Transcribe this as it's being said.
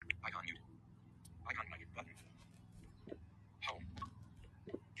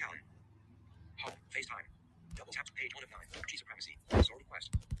Tap page 1 of 9. G supremacy. Sortie quest.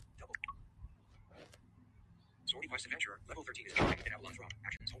 Double. Sortie quest adventure. Level 13 is joining in Avalon from.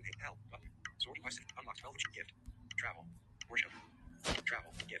 Actions homepage. Help button. Sortie quest unlocked 12 gift. Travel. Worship. Travel.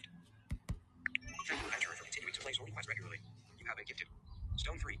 Gift. Thank you, adventurer, for continuing to play Sortie quest regularly. You have been gifted.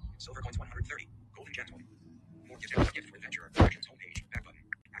 Stone 3. Silver coins 130. Golden gems 1. More gift for adventurer. Actions homepage. Back button.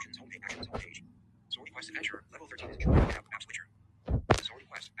 Actions homepage. Actions homepage. Sortie quest adventure. Level 13 is joining in app switcher. Sortie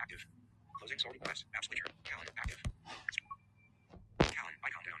quest active. Closing sortie quest. App switcher. Calendar active. Calendar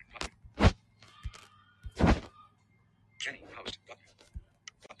icon down button. Jenny post button.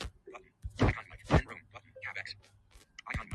 Button. Icon mic. In room button. Cabex.